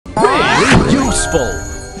useful.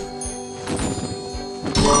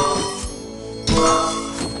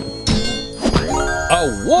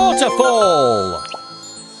 A waterfall.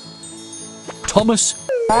 Thomas,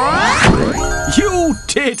 you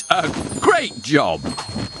did a great job.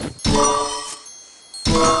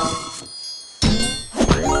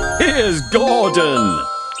 Here's Gordon.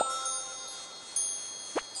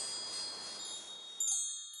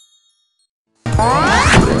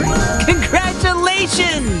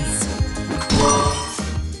 Congratulations!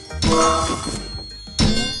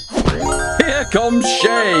 Here comes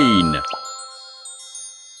Shane.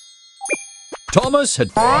 Thomas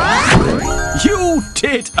had... You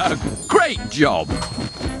did a great job.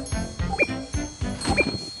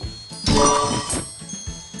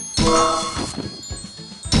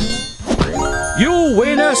 You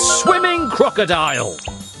win a swimming crocodile.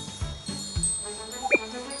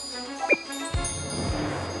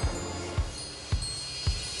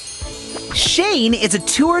 Shane is a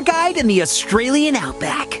tour guide in the Australian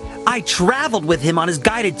outback. I traveled with him on his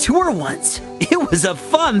guided tour once. It was a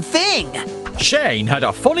fun thing. Shane had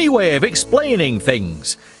a funny way of explaining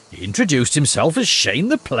things. He introduced himself as Shane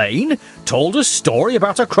the Plane, told a story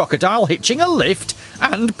about a crocodile hitching a lift,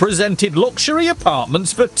 and presented luxury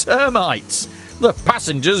apartments for termites. The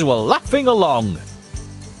passengers were laughing along.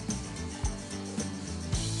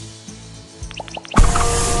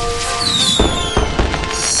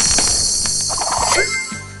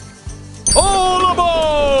 All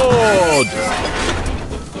aboard!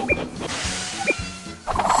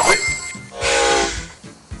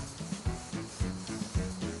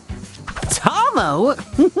 Tomo?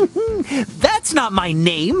 That's not my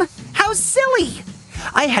name. How silly.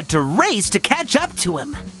 I had to race to catch up to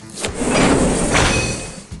him.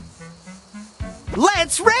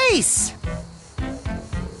 Let's race!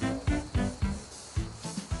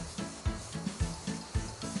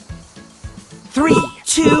 Three,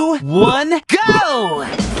 two, one, go!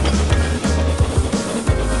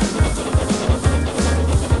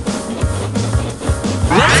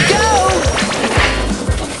 Let's go!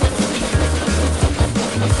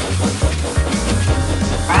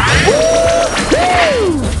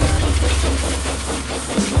 Woo-hoo!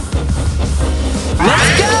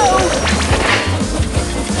 Let's go!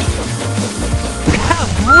 How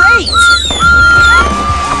great!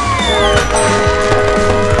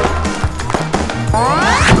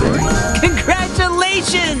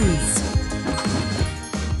 Congratulations!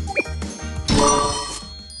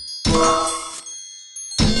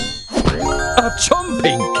 A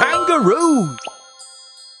jumping kangaroo!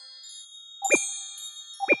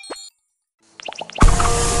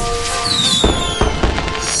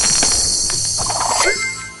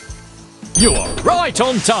 You are right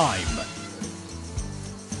on time!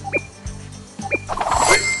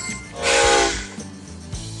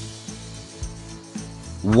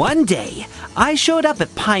 One day, I showed up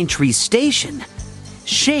at Pine Tree Station.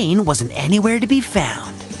 Shane wasn't anywhere to be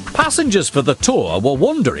found. Passengers for the tour were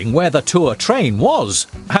wondering where the tour train was.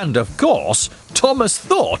 And of course, Thomas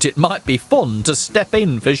thought it might be fun to step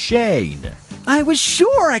in for Shane. I was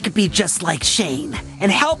sure I could be just like Shane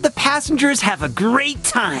and help the passengers have a great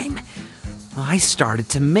time. I started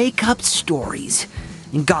to make up stories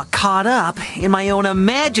and got caught up in my own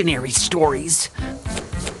imaginary stories.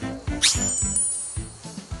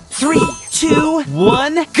 3, 2,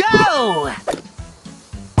 1, go!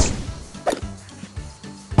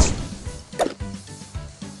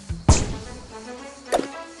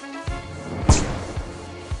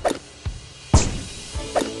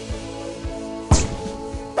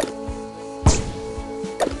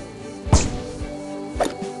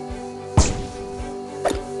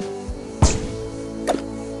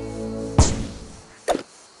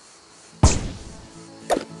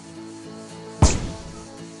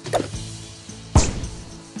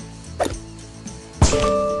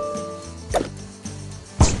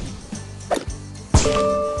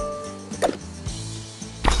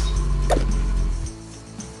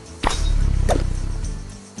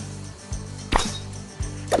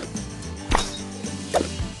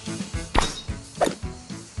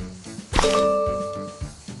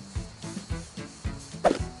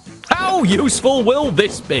 How useful will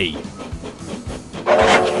this be?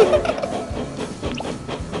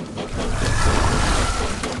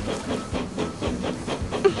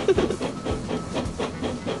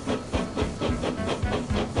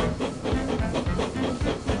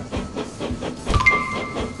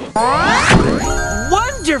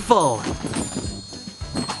 Wonderful!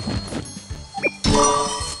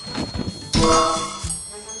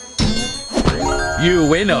 You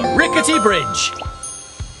win a rickety bridge.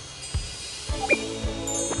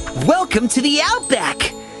 Welcome to the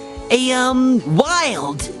Outback!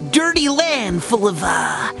 wild, dirty land full of,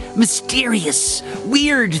 mysterious,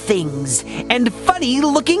 weird things and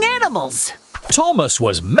funny-looking animals. Thomas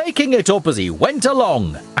was making it up as he went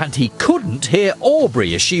along, and he couldn't hear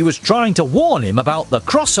Aubrey as she was trying to warn him about the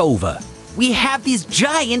crossover. We have these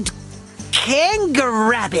giant kangaroo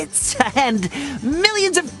rabbits and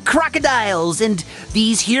millions of crocodiles, and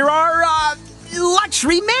these here are,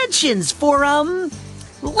 luxury mansions for,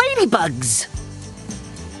 ladybugs.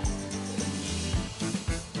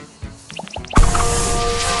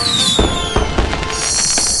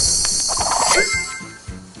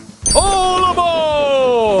 All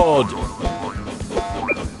aboard!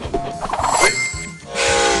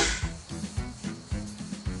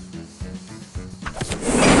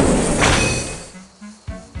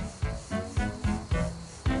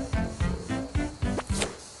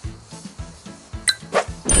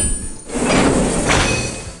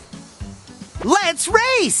 Let's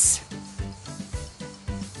race!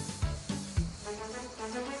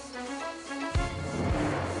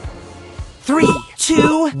 Three,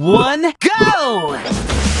 two, one, go!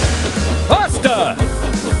 Faster!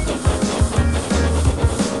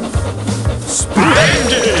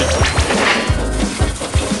 Splendid!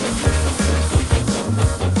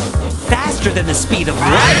 Faster than the speed of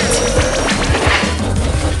light!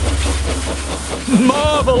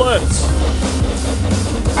 Marvelous!